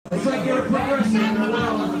in the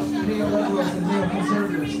world of neoliberals and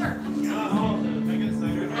neoconservatives.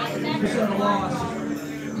 Percent are lost.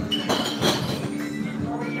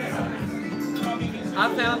 I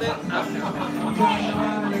found it. I found it. Driving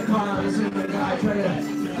around in your car, listening to a guy try to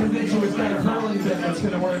convince you he's got a hurling bit that's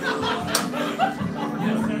going to work.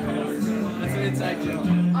 That's an inside joke.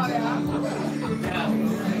 Oh, yeah? Yeah.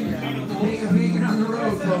 Being a vegan on the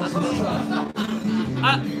road, folks, is tough.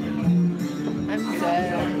 I'm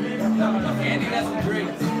dead. Andy has some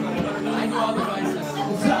drinks. I know all the vices.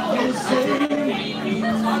 It's all you say.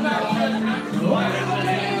 Whatever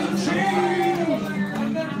things change,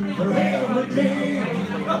 every day,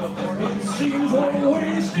 it seems we're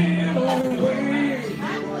wasting away.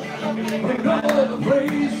 Another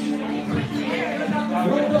place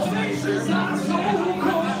where the faces are so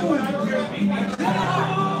cold.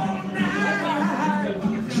 All night,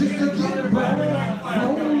 just to get back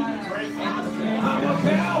home. I'm a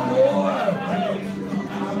cowboy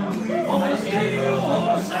on the steel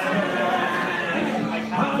horse side.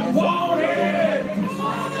 I'm wanted,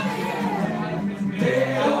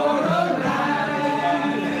 dead or alive.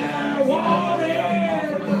 Wanted,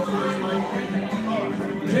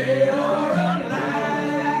 dead or alive.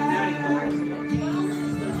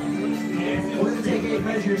 We're gonna take 8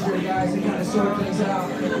 measures here, guys, to kind of sort things out.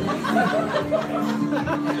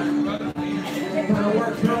 Kind of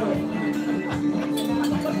work through it.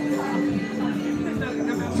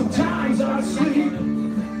 Sometimes I sleep,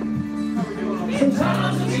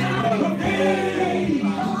 sometimes it's not a day.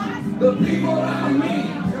 The people I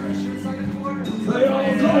meet, they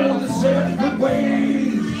all go the separate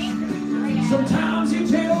ways. Sometimes you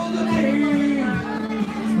tell the name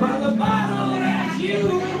by the bottle that you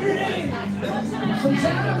drink.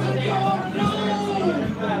 Sometimes when you're alone,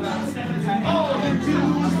 all you do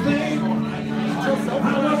is think.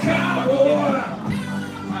 I'm a cowboy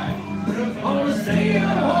on the steel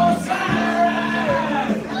horse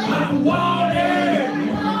side. I'm wanted,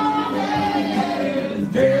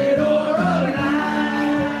 dead or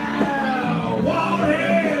alive.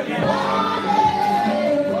 Wanted,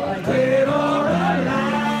 dead or alive.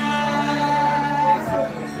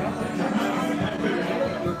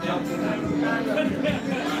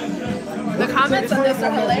 The comments on this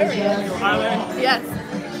are hilarious. Yes.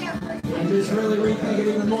 And just really rethink it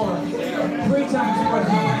even more. 3 times what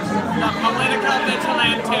Political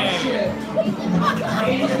vigilante. shit.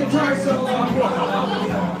 80s guitar solo.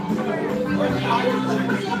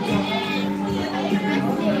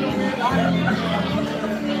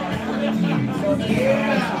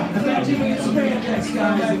 Yeah, imagine being spandex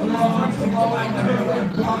guys with long, flowing, curly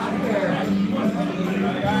blonde hair.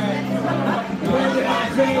 Wind in my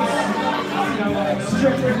face,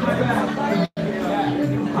 stripper in my back.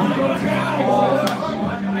 I'm a cowboy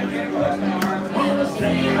on the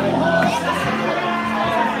steel horse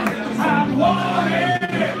side. I'm wanted,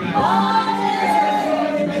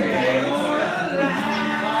 dead or alive.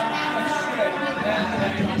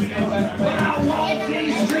 When I walk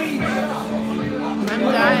these streets, I'm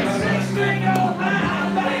dying. six string on my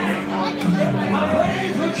back. I pray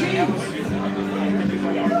for keeps,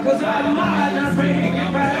 'cause I might not bring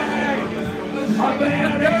it back. I've been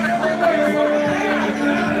everywhere,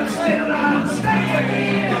 and still I'm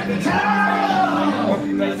staying tall.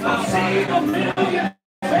 I've seen a million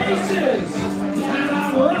faces, and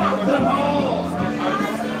I've loved them all.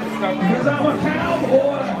 'Cause I'm a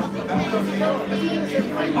cowboy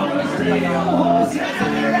on a steel horse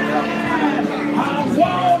ride. I'm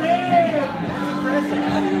wanted,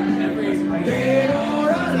 dead or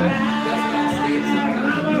alive.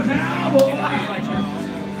 I'm a cowboy.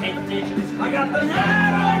 I got the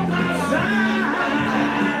light on my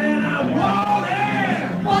side, and I'm wanted,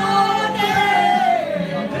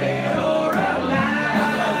 dead or alive.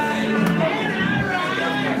 And I ride,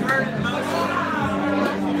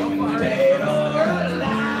 dead or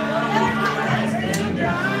alive. I still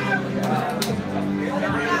drive,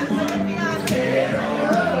 dead or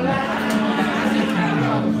alive,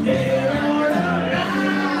 dead or alive,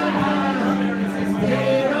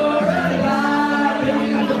 dead or alive.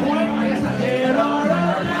 You got the point? Dead or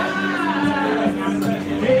alive,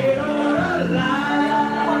 dead or alive.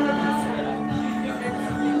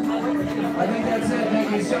 I think that's it. Thank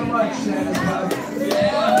you so much, Shannon Club.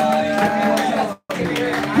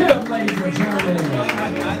 Give up, ladies and gentlemen.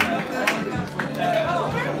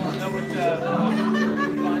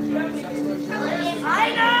 I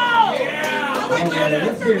know! Okay,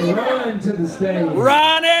 let's get Ron to the stage.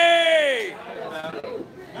 Ronnie!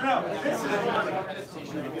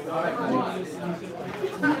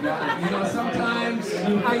 You know, sometimes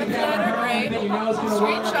you think that Great. you know it's going to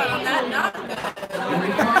work. Screenshot on that, not good. And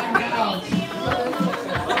you find out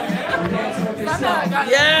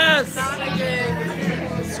Yes! Not a good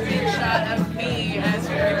screenshot of me as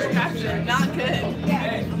your picture caption. Not good.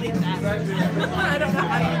 Delete that. I don't know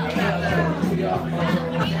how you do that.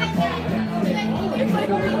 It's like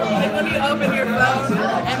when you open your phone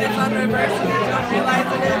and it's on reverse and you don't realize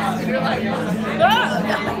it is. And you're like, oh!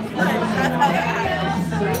 That's how that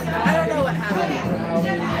happens. I don't know what happened.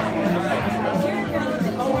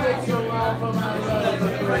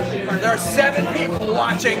 There are 7 people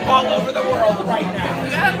watching all over the world right now.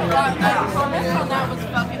 Yeah, the comments on that was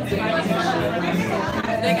fucking Spanish.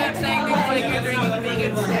 They kept saying things like you're drinking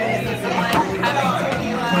vegan smoothies and like having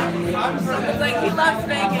tequila. It's like he loves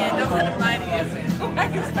bacon, don't let him lie to you. So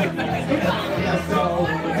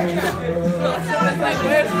it's like,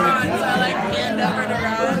 where's Ron? So I like hand over to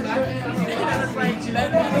Ron. And I was like, let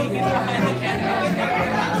me vegan behind the camera.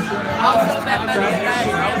 Also, that money is guys.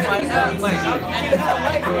 I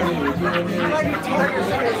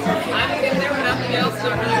mean, if there were nothing else to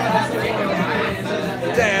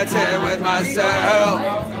Dancing with myself.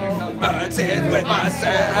 Dancing with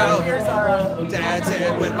myself.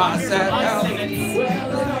 Dancing with myself.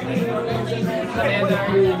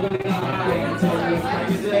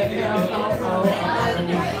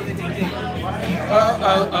 Oh,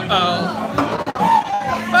 oh, oh, oh.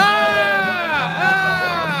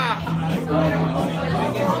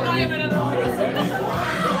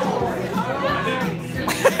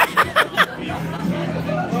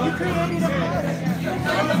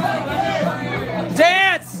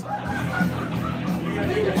 Dance!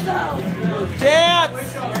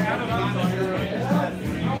 Dance!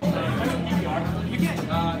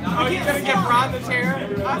 Oh, you're gonna get Ron the chair?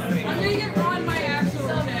 I'm gonna get Ron my actual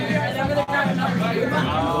chair, and I'm gonna grab another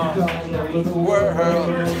World,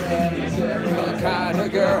 what kind of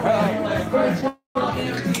girl?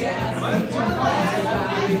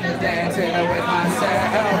 Dancing with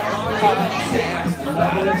myself.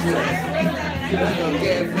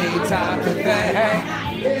 Give me time to think.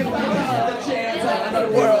 The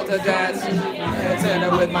world to dance. Dancing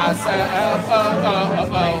with myself. Oh, oh, oh,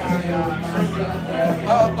 oh.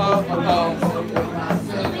 Oh, oh, oh, oh.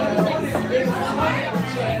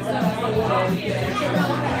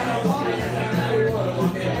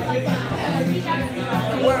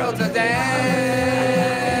 World to dance.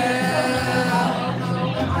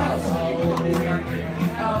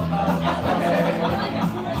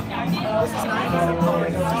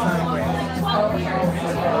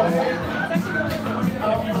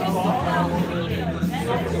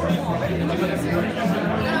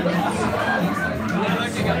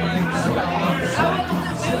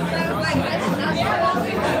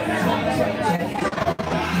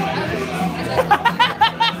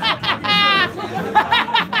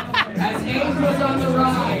 As age was on the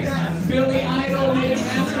rise, Billy Idol made a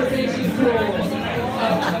masturbation tool.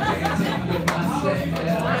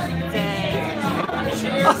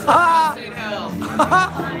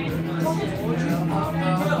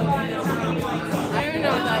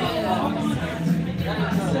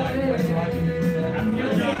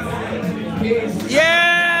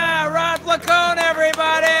 Yeah, Rod Lacone,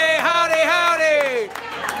 everybody! Howdy, howdy!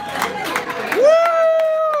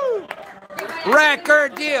 Woo!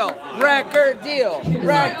 Record deal, record deal,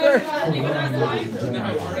 record.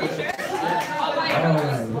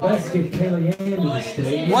 Let's get Kelly Ann to the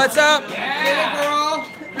stage. What's up?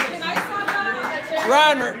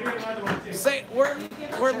 Ron, say we're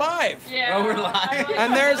live. Yeah. Oh, we're live.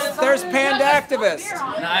 And there's Panda Activist.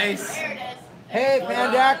 Nice. Hey,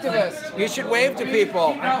 Panda Activist. You should wave to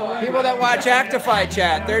people. People that watch Actify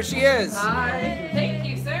Chat. There she is. Thank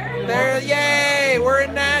you, sir. There, yay! We're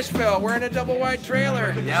in Nashville. We're in a double wide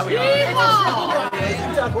trailer. Yeah, we are.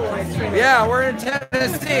 Yeah, we're in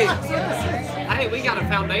Tennessee. Hey, we got a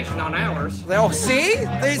foundation on ours. Oh, see?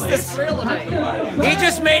 He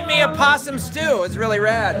just made me a possum stew. It's really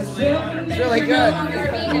rad. It's really good.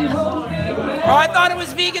 Oh, I thought it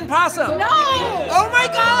was vegan possum. No! Oh my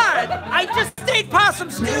God! I just ate possum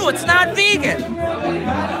stew. It's not vegan.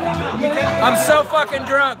 I'm so fucking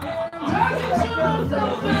drunk.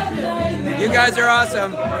 You guys are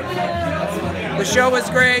awesome. The show was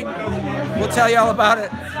great. We'll tell you all about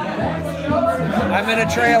it. I'm in a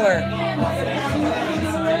trailer.